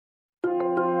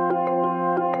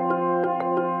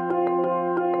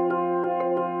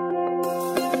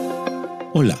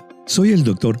Hola, soy el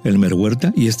Dr. Elmer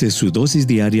Huerta y esta es su dosis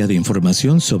diaria de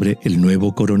información sobre el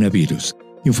nuevo coronavirus.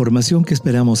 Información que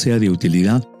esperamos sea de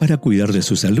utilidad para cuidar de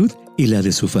su salud y la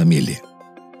de su familia.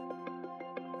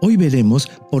 Hoy veremos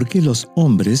por qué los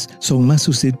hombres son más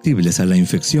susceptibles a la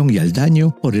infección y al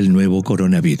daño por el nuevo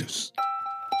coronavirus.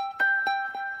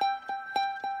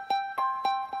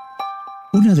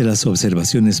 Una de las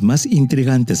observaciones más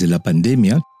intrigantes de la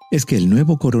pandemia es que el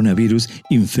nuevo coronavirus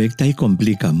infecta y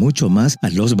complica mucho más a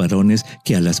los varones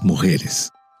que a las mujeres.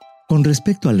 Con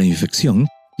respecto a la infección,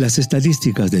 las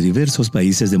estadísticas de diversos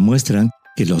países demuestran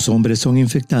que los hombres son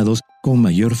infectados con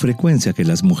mayor frecuencia que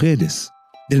las mujeres.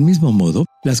 Del mismo modo,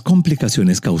 las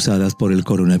complicaciones causadas por el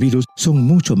coronavirus son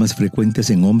mucho más frecuentes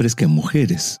en hombres que en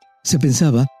mujeres. Se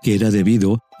pensaba que era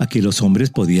debido a que los hombres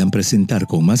podían presentar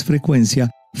con más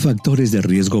frecuencia factores de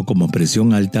riesgo como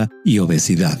presión alta y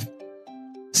obesidad.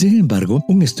 Sin embargo,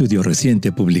 un estudio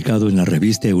reciente publicado en la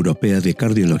Revista Europea de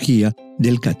Cardiología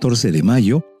del 14 de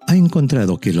mayo ha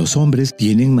encontrado que los hombres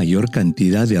tienen mayor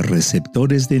cantidad de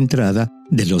receptores de entrada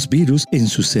de los virus en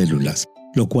sus células,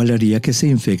 lo cual haría que se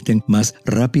infecten más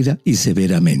rápida y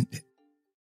severamente.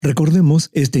 Recordemos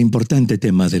este importante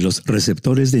tema de los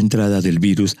receptores de entrada del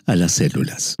virus a las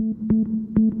células.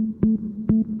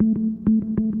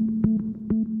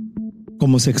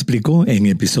 Como se explicó en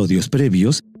episodios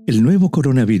previos, el nuevo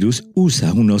coronavirus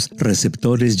usa unos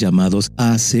receptores llamados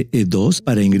ACE2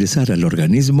 para ingresar al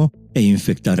organismo e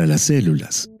infectar a las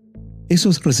células.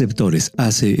 Esos receptores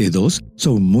ACE2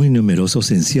 son muy numerosos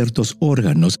en ciertos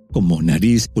órganos como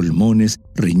nariz, pulmones,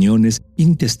 riñones,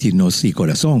 intestinos y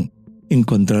corazón,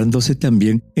 encontrándose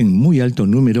también en muy alto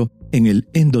número en el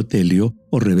endotelio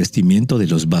o revestimiento de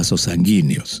los vasos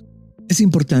sanguíneos. Es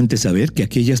importante saber que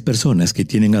aquellas personas que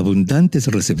tienen abundantes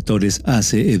receptores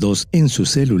ACE2 en sus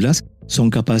células son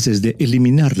capaces de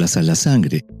eliminarlas a la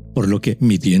sangre, por lo que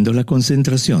midiendo la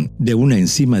concentración de una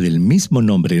enzima del mismo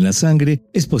nombre en la sangre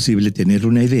es posible tener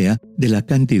una idea de la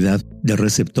cantidad de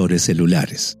receptores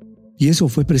celulares. Y eso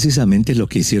fue precisamente lo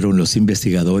que hicieron los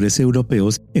investigadores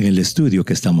europeos en el estudio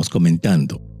que estamos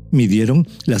comentando. Midieron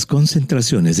las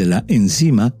concentraciones de la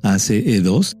enzima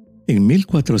ACE2 en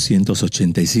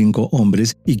 1.485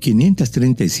 hombres y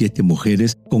 537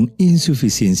 mujeres con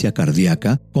insuficiencia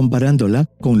cardíaca, comparándola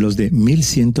con los de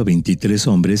 1.123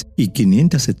 hombres y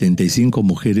 575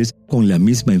 mujeres con la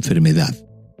misma enfermedad.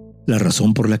 La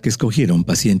razón por la que escogieron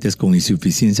pacientes con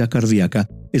insuficiencia cardíaca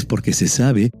es porque se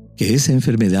sabe que esa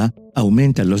enfermedad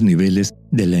aumenta los niveles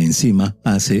de la enzima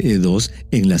ACE2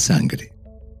 en la sangre.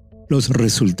 Los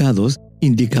resultados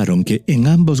indicaron que en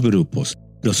ambos grupos,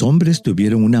 los hombres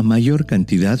tuvieron una mayor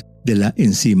cantidad de la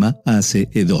enzima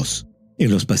ACE2. En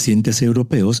los pacientes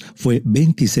europeos fue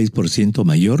 26%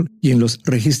 mayor y en los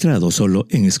registrados solo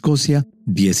en Escocia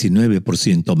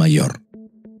 19% mayor.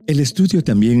 El estudio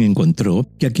también encontró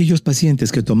que aquellos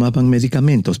pacientes que tomaban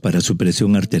medicamentos para su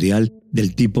presión arterial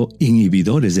del tipo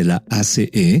inhibidores de la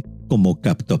ACE, como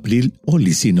captopril o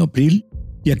lisinopril,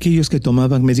 y aquellos que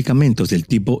tomaban medicamentos del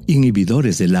tipo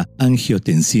inhibidores de la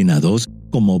angiotensina 2,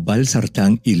 como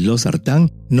valsartán y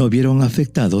losartán, no vieron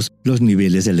afectados los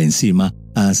niveles de la enzima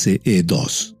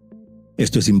ACE2.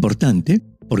 Esto es importante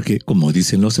porque, como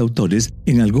dicen los autores,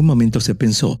 en algún momento se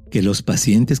pensó que los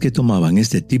pacientes que tomaban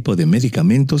este tipo de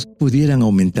medicamentos pudieran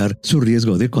aumentar su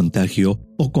riesgo de contagio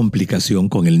o complicación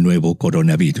con el nuevo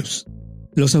coronavirus.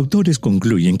 Los autores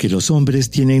concluyen que los hombres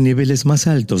tienen niveles más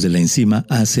altos de la enzima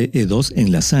ACE2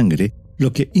 en la sangre,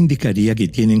 lo que indicaría que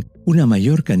tienen una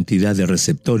mayor cantidad de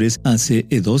receptores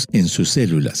ACE2 en sus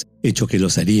células, hecho que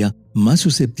los haría más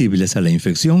susceptibles a la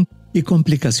infección y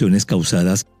complicaciones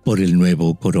causadas por el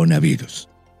nuevo coronavirus.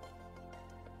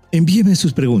 Envíeme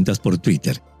sus preguntas por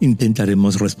Twitter.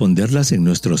 Intentaremos responderlas en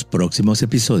nuestros próximos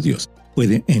episodios.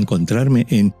 Pueden encontrarme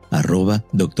en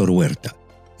 @Dr. Huerta.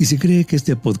 Y si cree que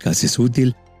este podcast es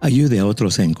útil, ayude a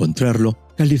otros a encontrarlo,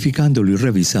 calificándolo y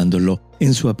revisándolo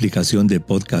en su aplicación de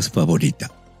podcast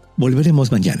favorita.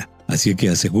 Volveremos mañana, así que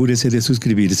asegúrese de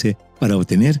suscribirse para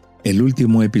obtener el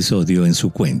último episodio en su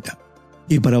cuenta.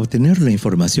 Y para obtener la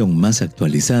información más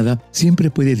actualizada, siempre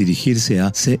puede dirigirse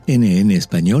a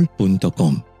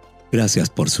cnnespañol.com. Gracias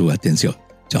por su atención.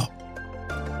 Chao.